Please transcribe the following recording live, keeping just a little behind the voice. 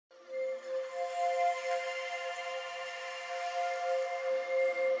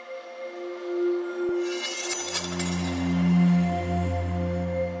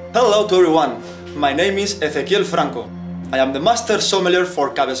Hello to everyone, my name is EZEQUIEL Franco. I am the Master Sommelier for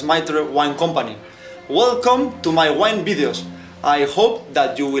CAVESMAITRE Wine Company. Welcome to my wine videos. I hope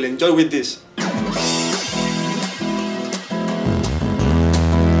that you will enjoy with this.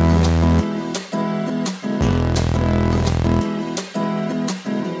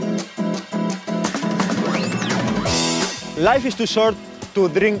 Life is too short to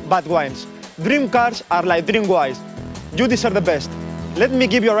drink bad wines. Dream cars are like dream wines. You deserve the best. Let me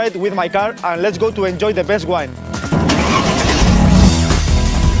give you a ride with my car and let's go to enjoy the best wine.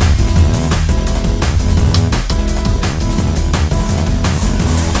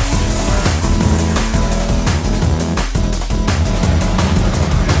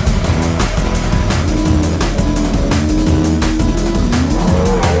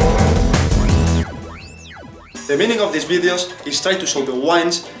 The meaning of these videos is try to show the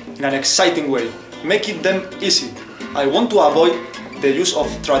wines in an exciting way, making them easy. I want to avoid the use of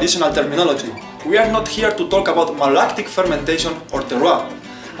traditional terminology. We are not here to talk about malolactic fermentation or terroir.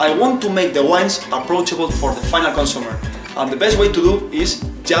 I want to make the wines approachable for the final consumer, and the best way to do is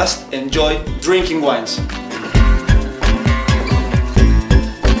just enjoy drinking wines.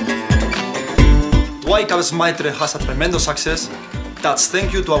 Why CAVESMAITRE has a tremendous success? That's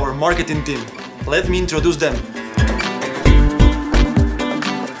thanks to our marketing team. Let me introduce them.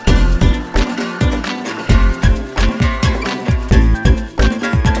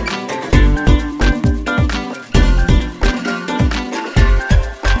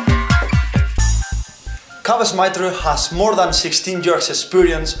 CAVESMAITRE has more than 16 years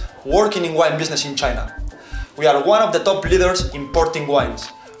experience working in wine business in China. We are one of the top leaders importing wines.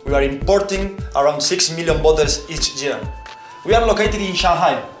 We are importing around 6 million bottles each year. We are located in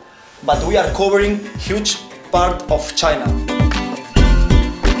Shanghai, but we are covering huge part of China.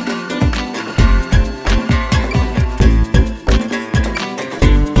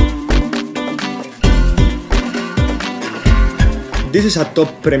 This is a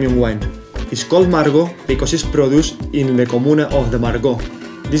top premium wine. It's called Margaux because it's produced in the commune of the Margaux.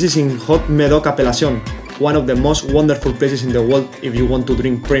 This is in Haute-Médoc appellation, one of the most wonderful places in the world if you want to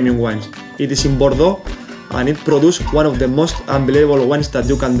drink premium wines. It is in Bordeaux and it produces one of the most unbelievable wines that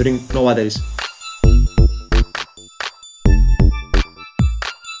you can drink nowadays.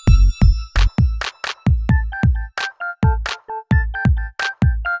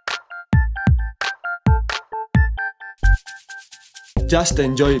 Just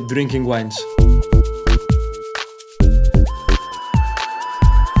enjoy drinking wines.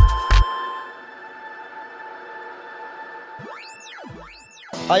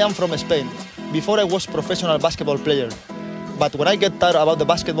 I am from Spain. Before I was professional basketball player. But when I get tired about the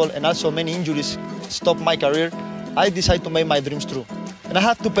basketball and also many injuries stop my career, I decide to make my dreams true. And I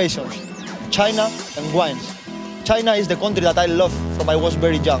have two passions, China and wines. China is the country that I love from I was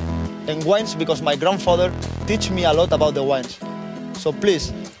very young. And wines because my grandfather teach me a lot about the wines. So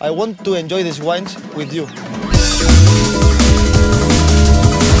please, I want to enjoy these wines with you.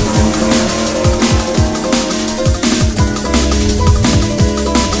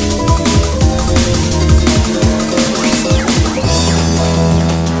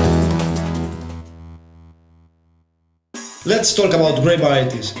 Let's talk about grape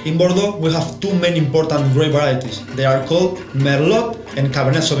varieties. In Bordeaux, we have two main important grape varieties. They are called Merlot and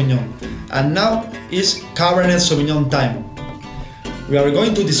Cabernet Sauvignon. And now is Cabernet Sauvignon time. We are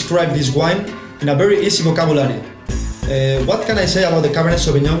going to describe this wine in a very easy vocabulary. What can I say about the Cabernet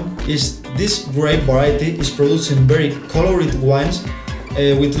Sauvignon is this grape variety is producing very colored wines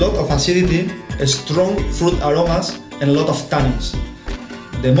with a lot of acidity, strong fruit aromas and a lot of tannins.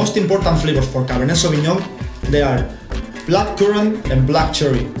 The most important flavors for Cabernet Sauvignon, they are black currant and black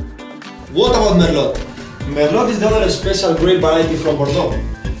cherry. What about Merlot? Merlot is the other special grape variety from Bordeaux.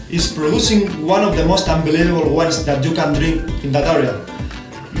 It's producing one of the most unbelievable wines that you can drink in that area.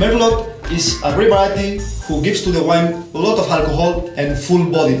 Merlot is a grape variety who gives to the wine a lot of alcohol and full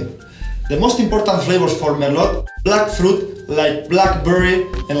body. The most important flavors for Merlot, black fruit like blackberry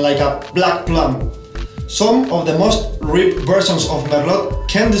and like a black plum. Some of the most ripe versions of Merlot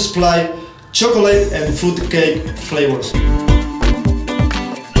can display chocolate and fruit cake flavors.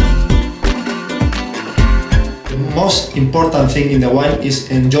 The most important thing in the wine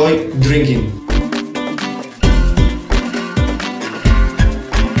is enjoy drinking.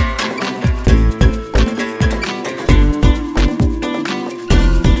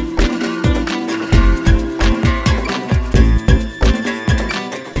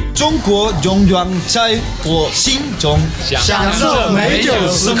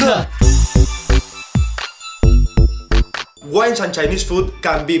 Wines and Chinese food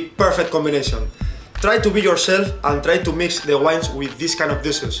can be perfect combination. Try to be yourself and try to mix the wines with this kind of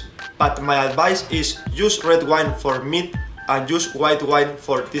dishes. But my advice is use red wine for meat and use white wine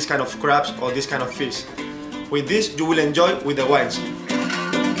for this kind of crabs or this kind of fish. With this you will enjoy with the wines.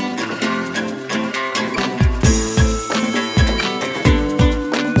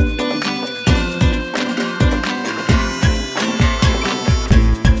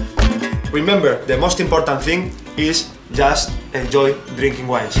 Remember, the most important thing is just enjoy drinking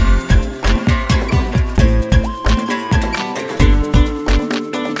wines.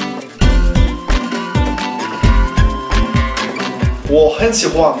 我很喜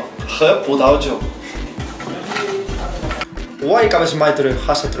欢喝葡萄酒。Why CAVESMAITRE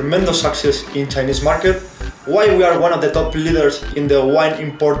has a tremendous success in Chinese market? Why we are one of the top leaders in the wine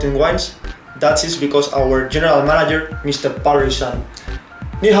importing wines? That is because our general manager, Mr. Pan Rishan.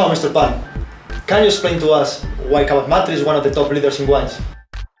 你好 Mr. Pan. Can you explain to us why CAVESMAITRE is one of the top leaders in wines?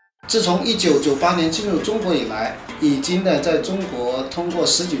 自从1998年进入中国以来，已经呢在中国通过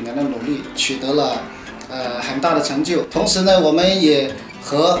10几年的努力，取得了很大的成就。同时呢，我们也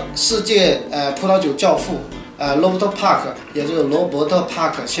和世界葡萄酒教父Robert Park， 也就是罗伯特·帕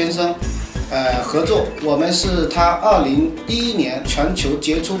克先生合作。我们是他2011年全球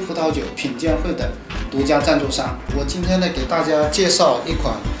杰出葡萄酒品鉴会的独家赞助商。我今天呢给大家介绍一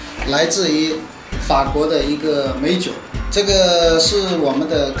款来自于法国的一个美酒，这个是我们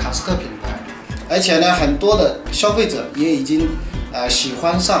的卡斯特品牌，而且呢很多的消费者也已经喜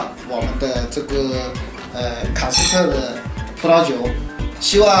欢上我们的这个卡斯特的葡萄酒。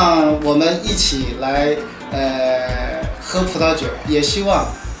希望我们一起来喝葡萄酒，也希望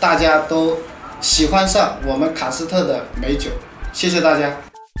大家都喜欢上我们卡斯特的美酒。谢谢大家。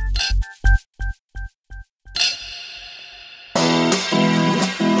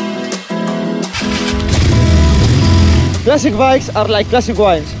Classic bikes are like classic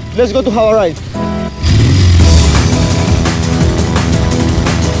wines. Let's go to have a ride.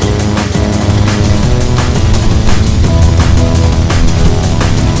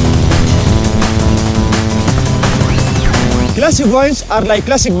 Classic wines are like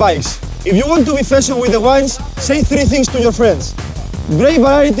classic bikes. If you want to be fashion with the wines, say 3 things to your friends. Great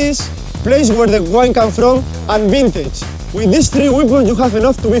varieties, place where the wine comes from, and vintage. With these 3 weapons you have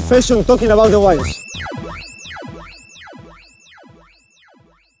enough to be fashion talking about the wines.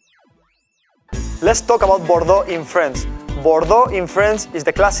 Let's talk about Bordeaux in France. Bordeaux in France is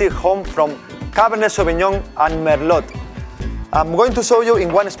the classic home from Cabernet Sauvignon and Merlot. I'm going to show you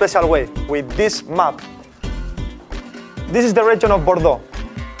in one special way, with this map. This is the region of Bordeaux.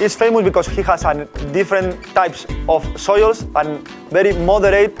 It's famous because he has different types of soils and very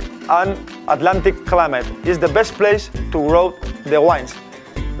moderate and Atlantic climate. It's the best place to grow the wines.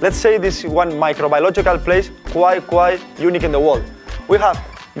 Let's say this is one microbiological place quite unique in the world. We have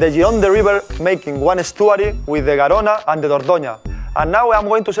the Gironde River making one estuary with the Garona and the Dordogne. And now I'm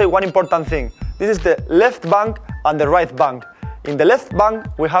going to say one important thing. This is the left bank and the right bank. In the left bank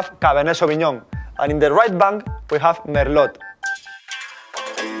we have Cabernet Sauvignon, and in the right bank we have Merlot.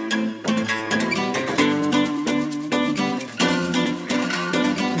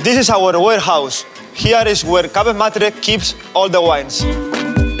 This is our warehouse. Here is where CAVESMAITRE keeps all the wines.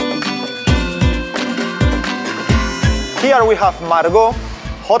 Here we have Margaux,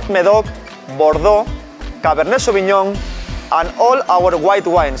 Haut Medoc, Bordeaux, Cabernet Sauvignon, and all our white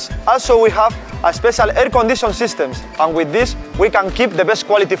wines. Also we have a special air-conditioned systems, and with this we can keep the best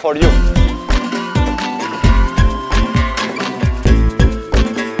quality for you.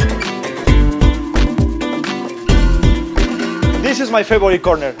 This is my favorite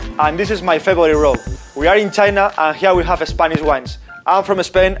corner, and this is my favorite row. We are in China, and here we have Spanish wines. I'm from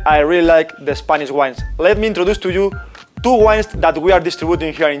Spain, I really like the Spanish wines. Let me introduce to you 2 wines that we are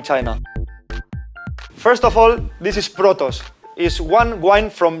distributing here in China. First of all, this is Protos. It's one wine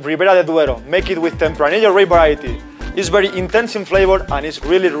from Ribera del Duero, make it with Tempranillo grape variety. It's very intense in flavor and it's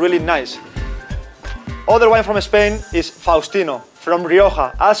really nice. Other wine from Spain is Faustino, from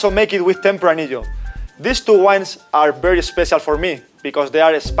Rioja, also make it with Tempranillo. These 2 wines are very special for me, because they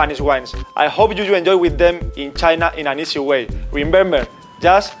are Spanish wines. I hope you enjoy with them in China in an easy way. Remember,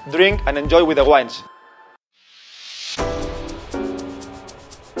 just drink and enjoy with the wines.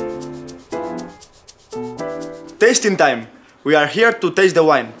 Tasting time. We are here to taste the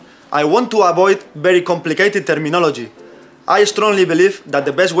wine. I want to avoid very complicated terminology. I strongly believe that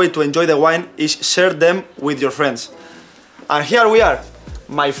the best way to enjoy the wine is share them with your friends. And here we are.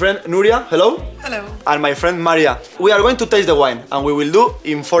 My friend Nuria, hello. Hello. And my friend Maria. We are going to taste the wine, and we will do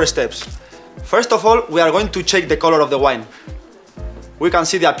in 4 steps. First of all, we are going to check the color of the wine. We can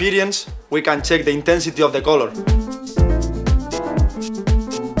see the appearance, we can check the intensity of the color.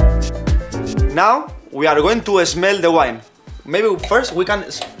 Now we are going to smell the wine. Maybe first we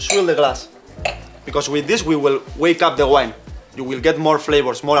can swirl the glass, because with this we will wake up the wine. You will get more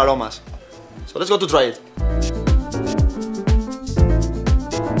flavors, more aromas. So let's go to try it.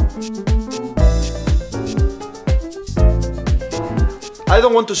 I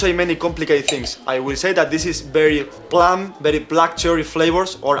don't want to say many complicated things. I will say that this is very plum, very black cherry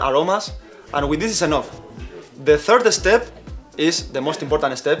flavors or aromas, and with this is enough. The third step is the most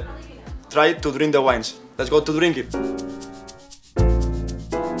important step. Try to drink the wines. Let's go to drink it.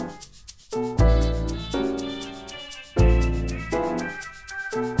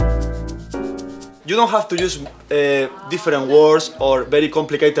 You don't have to use different words or very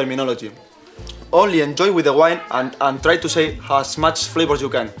complicated terminology. Only enjoy with the wine and try to say as much flavors you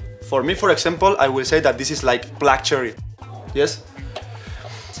can. For me, for example, I will say that this is like black cherry. Yes?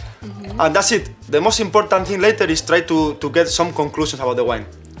 And that's it. The most important thing later is try to get some conclusions about the wine.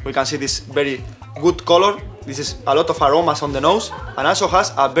 We can see this very good color. This is a lot of aromas on the nose and also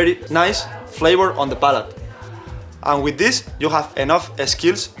has a very nice flavor on the palate. And with this, you have enough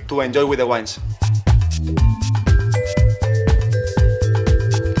skills to enjoy with the wines.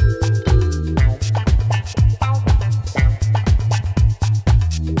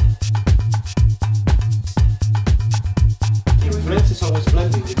 It's always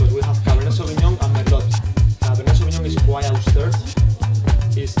blending because we have Cabernet Sauvignon and Merlot. Cabernet Sauvignon is quite austere,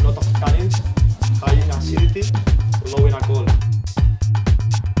 it's a lot of tannins, high in acidity, low in alcohol.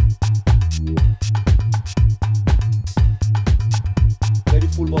 Very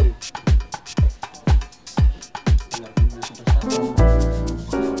full body.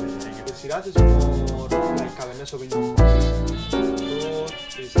 The Syrah is more like Cabernet Sauvignon.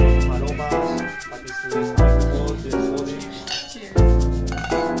 It's aromas, but it's less alcohol, less body.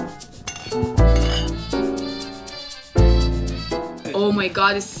 Oh my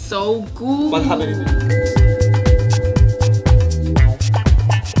god, it's so good. What happened?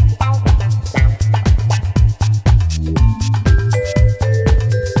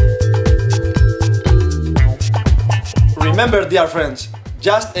 Remember, dear friends,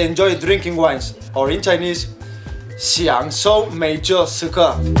 just enjoy drinking wines, or in Chinese, 享受美酒时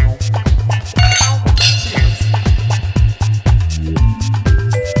刻。